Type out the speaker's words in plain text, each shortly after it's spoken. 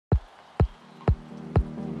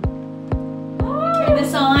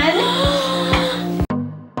this on.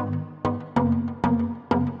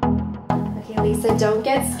 Lisa, don't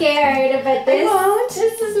get scared, but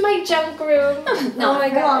this is my junk room. Oh my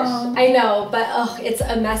gosh. I know, but it's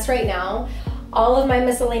a mess right now. All of my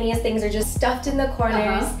miscellaneous things are just stuffed in the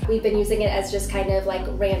corners. We've been using it as just kind of like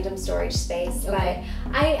random storage space, but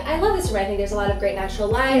I love this room. I think there's a lot of great natural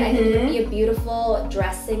light. I think it would be a beautiful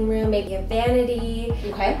dressing room, maybe a vanity,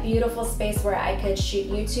 a beautiful space where I could shoot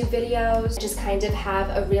YouTube videos, just kind of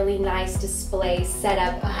have a really nice display set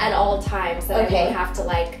up at all times that I don't have to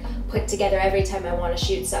like put together every time I want to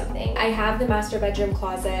shoot something. I have the master bedroom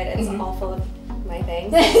closet. It's all full of my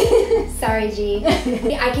things. Sorry, G.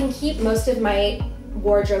 I can keep most of my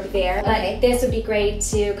wardrobe there, but this would be great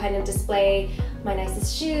to kind of display my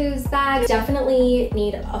nicest shoes, bags. Definitely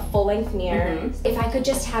need a full-length mirror. If I could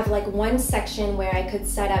just have like one section where I could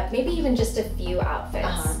set up maybe even just a few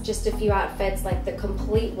outfits. Just a few outfits, like the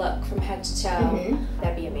complete look from head to toe.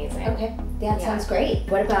 That'd be amazing. Okay, that sounds great.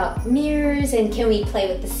 What about mirrors, and can we play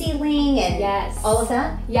with the ceiling and all of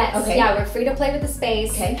that? Yes. Okay. Yeah, we're free to play with the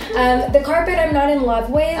space. Okay. The carpet I'm not in love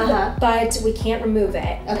with, but we can't remove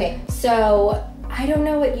it. Okay. So I don't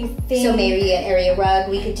know what you think. So maybe an area rug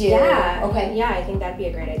we could do. Yeah. Okay. Yeah, I think that'd be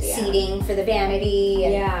a great idea. Seating for the vanity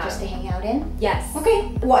and just to hang out in. Yes.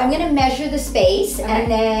 Okay. Well, I'm going to measure the space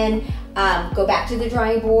and then go back to the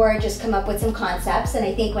drawing board, just come up with some concepts. And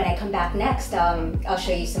I think when I come back next, I'll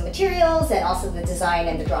show you some materials and also the design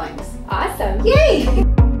and the drawings. Awesome. Yay!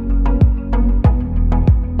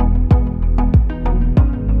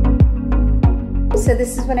 So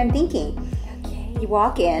this is what I'm thinking. You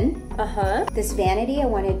walk in, this vanity, I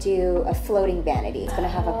want to do a floating vanity. It's going to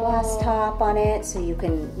have a glass top on it so you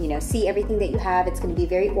can, see everything that you have. It's going to be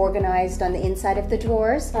very organized on the inside of the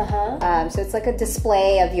drawers. So it's like a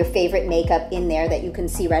display of your favorite makeup in there that you can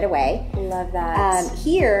see right away. Love that.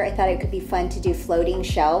 Here, I thought it could be fun to do floating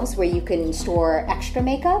shelves where you can store extra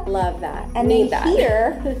makeup. Love that. And then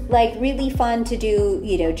here, like really fun to do,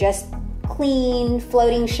 just clean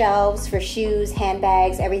floating shelves for shoes,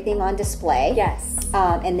 handbags, everything on display. Yes.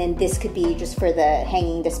 And then this could be just for the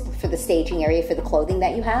hanging, for the staging area for the clothing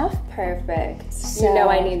that you have. Perfect. So,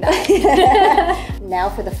 I need that. Now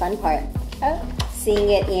for the fun part.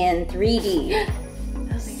 Seeing it in 3D.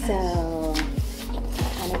 So,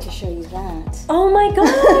 I wanted to show you that. Oh my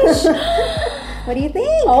gosh. What do you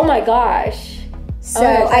think? Oh my gosh. So,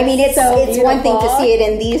 I mean, it's one thing to see it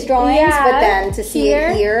in these drawings, but then to see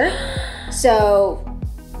it here. So,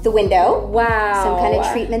 the window. Wow. Some kind of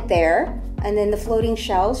treatment there. And then the floating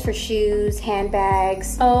shelves for shoes,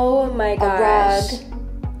 handbags. Oh my gosh. A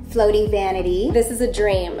rug, floating vanity. This is a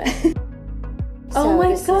dream. Oh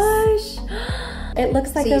my gosh. It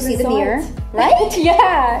looks like so you see the mirror, right?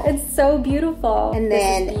 Yeah, it's so beautiful. And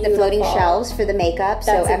then the floating shelves for the makeup,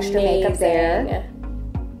 so extra makeup there.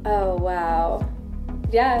 Oh wow.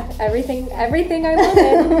 Yeah, everything I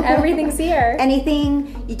wanted. Everything's here.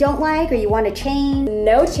 Anything you don't like or you want to change?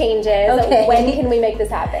 No changes. Okay. When can we make this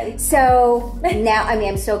happen? So now,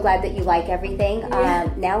 I'm so glad that you like everything.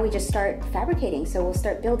 Now we just start fabricating. So we'll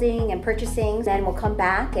start building and purchasing. Then we'll come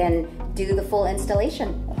back and do the full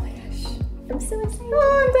installation. Oh my gosh. I'm so excited.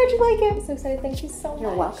 Oh, I'm glad you like it. I'm so excited. Thank you so much.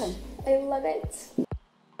 You're welcome. I love it.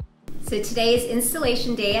 So today is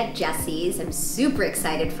installation day at Jessi's. I'm super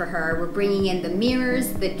excited for her. We're bringing in the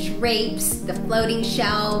mirrors, the drapes, the floating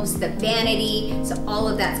shelves, the vanity. So all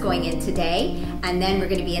of that's going in today. And then we're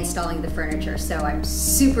going to be installing the furniture. So I'm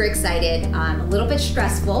super excited. A little bit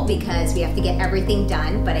stressful because we have to get everything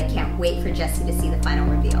done, but I can't wait for Jessi to see the final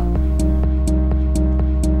reveal.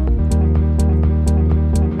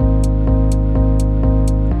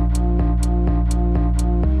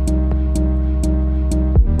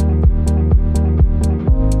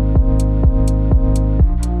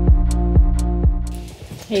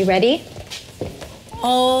 Are you ready?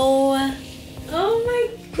 Oh my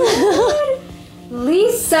God.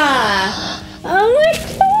 Lisa. Oh my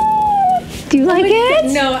God. Do you like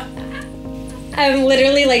it? No, I'm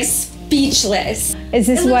literally like speechless. Is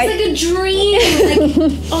this it looks like a dream.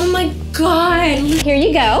 Like, oh my God. Here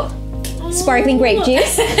you go. Sparkling grape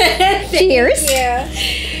juice. Cheers. Yeah.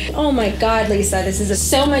 Oh my God, Lisa, this is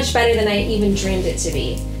so much better than I even dreamed it to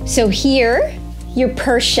be. So here, your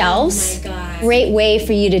purse shelves. Oh my God. Great way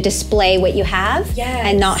for you to display what you have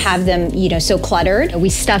and not have them, so cluttered.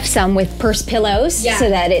 We stuff some with purse pillows so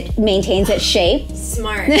that it maintains its shape.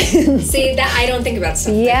 Smart. See, that I don't think about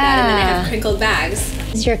stuff like that, and then I have crinkled bags.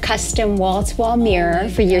 This is your custom wall-to-wall mirror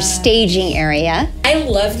for your staging area. I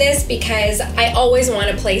love this because I always want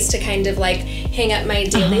a place to kind of like hang up my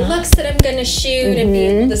daily looks that I'm gonna shoot and be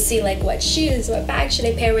able to see like what shoes, what bag should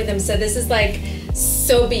I pair with them. So this is like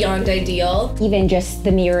so beyond ideal. Even just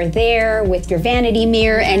the mirror there with your vanity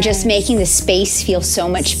mirror and just making the space feel so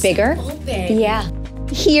much bigger. Open. Yeah.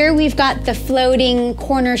 Here we've got the floating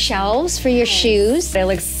corner shelves for your shoes. It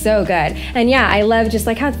looks so good. And yeah, I love just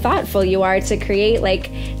like how thoughtful you are to create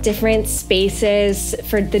like different spaces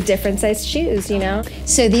for the different sized shoes, you know?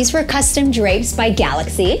 So these were custom drapes by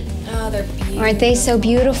Galaxy. Oh, they're beautiful. Aren't they so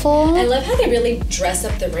beautiful? I love how they really dress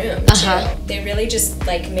up the room too. They really just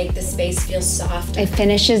like make the space feel soft. It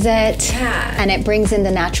finishes it. Yeah. And it brings in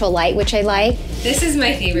the natural light, which I like. This is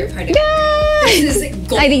my favorite part of This is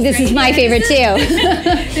I think this is my favorite too.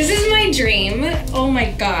 This is my dream. Oh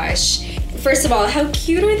my gosh. First of all, how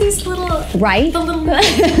cute are these little... Right? The little... Oh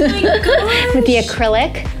my gosh. With the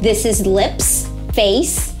acrylic. This is lips,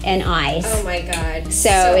 face, and eyes. Oh my god.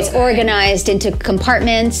 So it's good. Organized into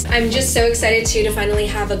compartments. I'm just so excited too to finally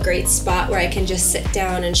have a great spot where I can just sit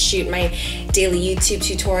down and shoot my daily YouTube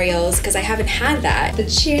tutorials because I haven't had that. The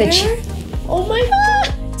chair. Oh my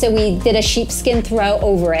god. So we did a sheepskin throw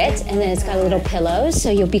over it, and then it's got little pillows, so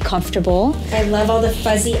you'll be comfortable. I love all the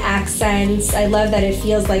fuzzy accents. I love that it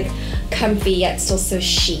feels like comfy yet still so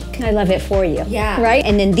chic. I love it for you. Yeah. Right?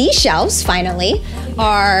 And then these shelves, finally,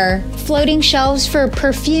 are floating shelves for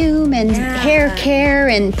perfume and hair care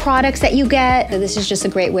and products that you get. So this is just a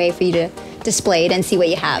great way for you to display it and see what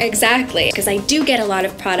you have. Exactly, because I do get a lot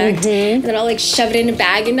of product and then I'll like shove it in a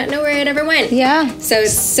bag and not know where it ever went. Yeah. So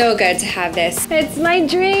it's so good to have this. It's my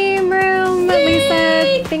dream room,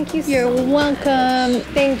 Lisa. Thank you. You're welcome.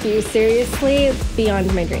 Thank you. Seriously, it's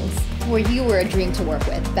beyond my dreams. Well, you were a dream to work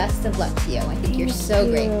with. Best of luck to you. I think you're so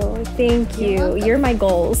great. Thank you. You're my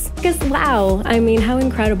goals. Because wow, I mean, how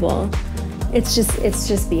incredible. It's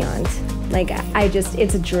just beyond. Like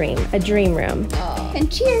it's a dream room. Oh.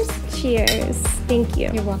 And cheers. Cheers. Thank you.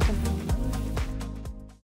 You're welcome.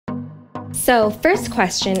 So first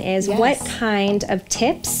question is, what kind of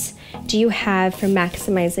tips do you have for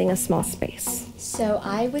maximizing a small space? So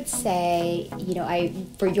I would say, you know,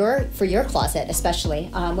 for your closet especially,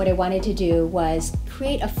 what I wanted to do was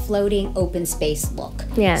create a floating open space look.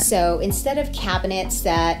 Yeah. So instead of cabinets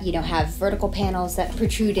that, you know, have vertical panels that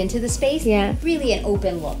protrude into the space, really an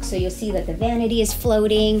open look. So you'll see that the vanity is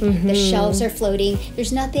floating, the shelves are floating.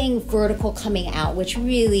 There's nothing vertical coming out, which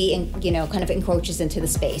really, you know, kind of encroaches into the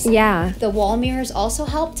space. Yeah. The wall mirrors also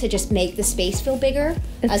help to just make the space feel bigger,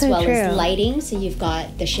 as well as lighting. So you've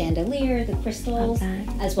got the chandelier, the crystals,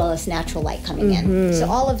 as well as natural light coming in. So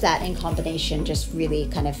all of that in combination just really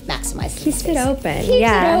kind of maximizes Keeps it open. Keeps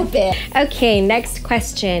it open. Okay, next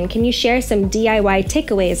question. Can you share some DIY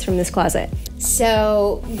takeaways from this closet?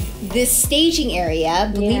 So this staging area,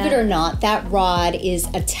 believe it or not, that rod is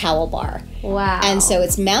a towel bar. Wow. And so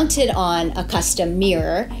it's mounted on a custom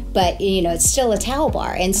mirror, but you know, it's still a towel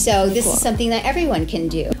bar. And so this is something that everyone can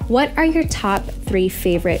do. What are your top 3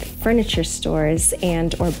 favorite furniture stores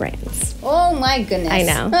and or brands? Oh my goodness. I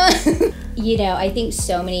know. You know, I think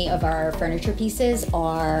so many of our furniture pieces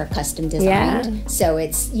are custom designed. Yeah. So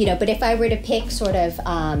it's, you know, but if I were to pick sort of,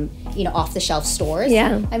 you know, off the shelf stores,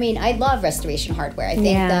 I mean, I love Restoration Hardware. I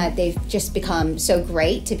think that they've just become so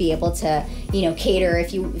great to be able to, you know, cater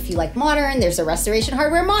if you like modern, there's a Restoration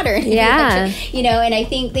Hardware modern. Yeah. You know, and I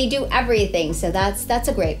think they do everything. So that's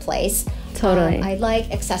a great place. Totally. I like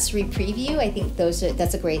Accessory Preview. I think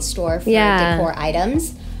that's a great store for decor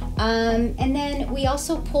items. And then we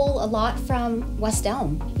also pull a lot from West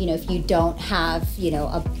Elm. You know, if you don't have,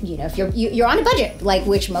 if you're on a budget, like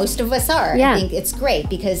which most of us are, I think it's great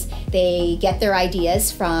because they get their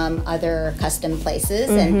ideas from other custom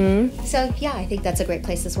places. And so, yeah, I think that's a great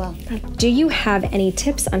place as well. Do you have any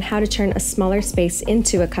tips on how to turn a smaller space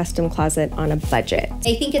into a custom closet on a budget?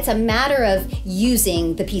 I think it's a matter of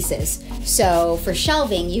using the pieces. So for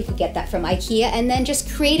shelving, you could get that from IKEA and then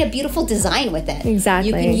just create a beautiful design with it. Exactly.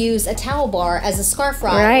 You can use a towel bar as a scarf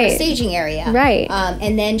rod or a staging area. Right.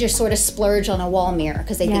 And then just sort of splurge on a wall mirror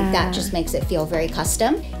because I think that just makes it feel very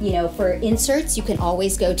custom. You know, for inserts, you can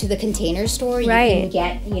always go to the Container Store. You can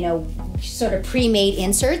get, you know, sort of pre-made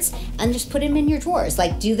inserts and just put them in your drawers.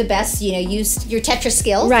 Like do the best, you know, use your Tetris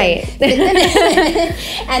skills. Right.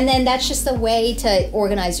 And then that's just a way to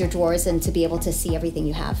organize your drawers and to be able to see everything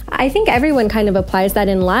you have. I think everyone kind of applies that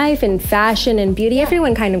in life, in fashion and beauty.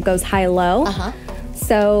 Everyone kind of goes high-low.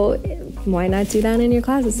 So why not do that in your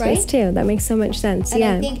closet space too? That makes so much sense. And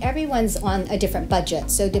I think everyone's on a different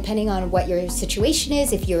budget. So depending on what your situation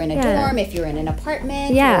is, if you're in a dorm, if you're in an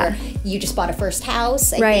apartment, or you just bought a first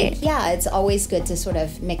house, I think, it's always good to sort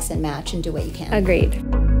of mix and match and do what you can.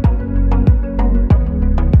 Agreed.